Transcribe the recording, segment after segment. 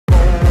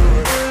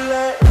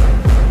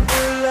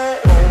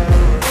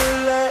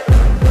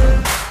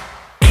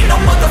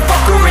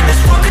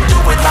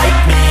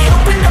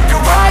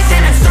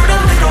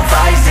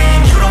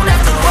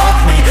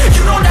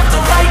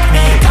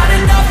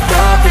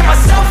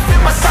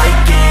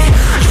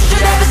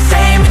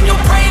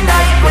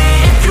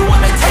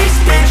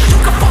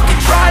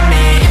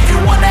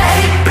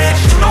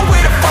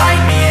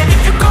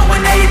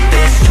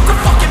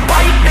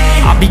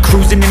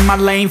my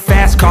lane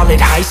fast, call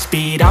it high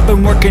speed. I've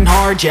been working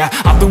hard, yeah,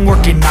 I've been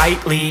working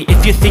nightly.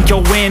 If you think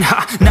you'll win,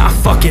 ha, not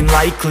fucking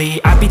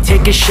likely. I be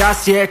taking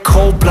shots, yeah,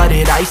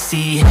 cold-blooded,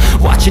 icy.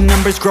 Watching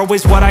numbers grow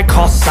is what I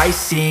call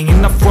sightseeing.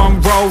 In the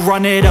front row,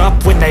 run it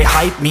up when they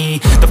hype me.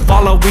 The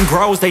following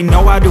grows, they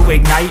know how to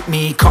ignite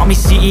me. Call me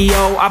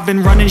CEO, I've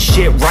been running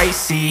shit right,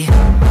 see.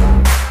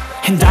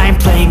 And I ain't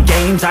playing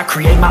games, I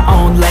create my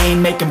own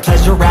lane, making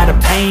pleasure out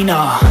of pain,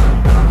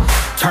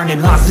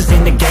 turning losses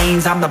into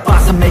gains. I'm the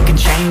boss, I'm making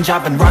change.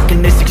 I've been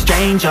rocking this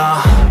exchange,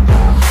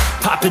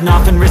 popping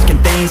off and risking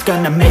things.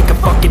 Gonna make a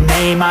fucking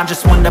name, I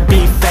just wanna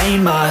be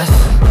famous.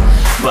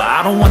 But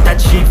I don't want that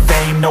cheap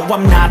fame, no,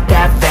 I'm not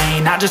that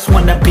vain. I just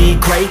wanna be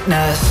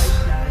greatness.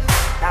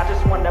 I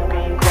just wanna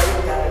be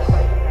greatness.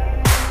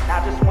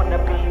 I just wanna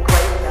be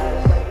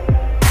greatness.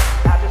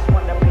 I just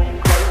wanna be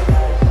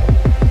greatness.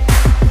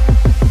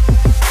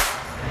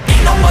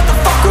 Ain't no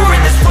motherfucker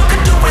in this world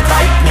could do it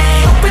like me.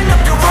 Open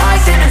up your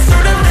eyes and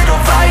insert a little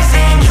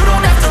rising. You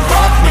don't have to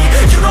love me,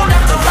 you don't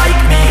have to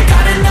like me.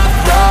 Got enough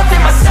love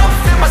in myself,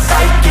 in my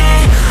psyche.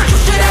 You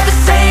should have the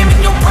same in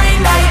your brain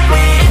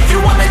nightly. If you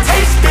wanna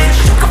taste, bitch,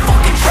 you can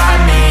fucking try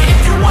me.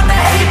 If you wanna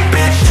hate,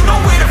 bitch, you know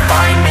where to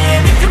find me.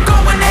 And if you go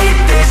and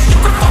hate this, you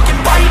can fucking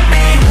bite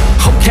me.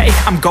 Okay,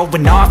 I'm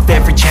going off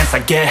every chance I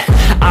get.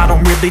 I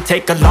don't really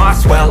take a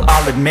loss, well,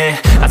 I'll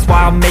admit. That's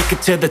why I'll make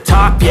it to the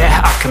top,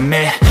 yeah, I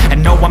commit.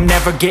 And no, I'm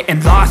never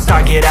getting lost,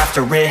 I get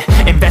after it.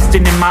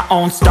 Investing in my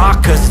own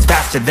stock, cause it's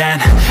faster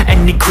than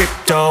any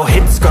crypto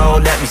hits go,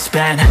 let me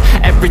spend.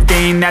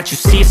 Everything that you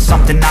see is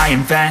something I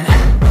invent,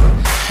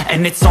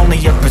 and it's only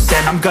a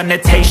percent. I'm gonna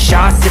take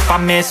shots, if I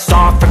miss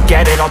all,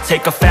 forget it. I'll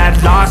take a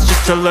fat loss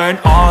just to learn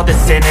all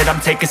that's in it. I'm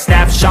taking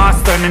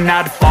snapshots, learning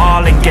how to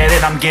fall and get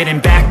it. I'm getting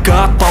back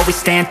up, always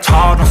stand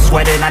tall, don't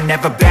sweat it. I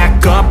never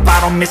back up,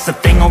 I don't miss a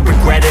thing or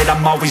regret it.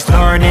 I'm always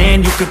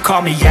learning, you could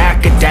call me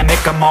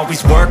academic. I'm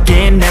always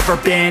working, never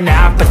been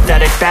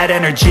apathetic. That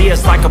energy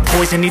is like a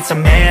poison, needs a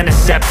man, a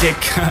septic.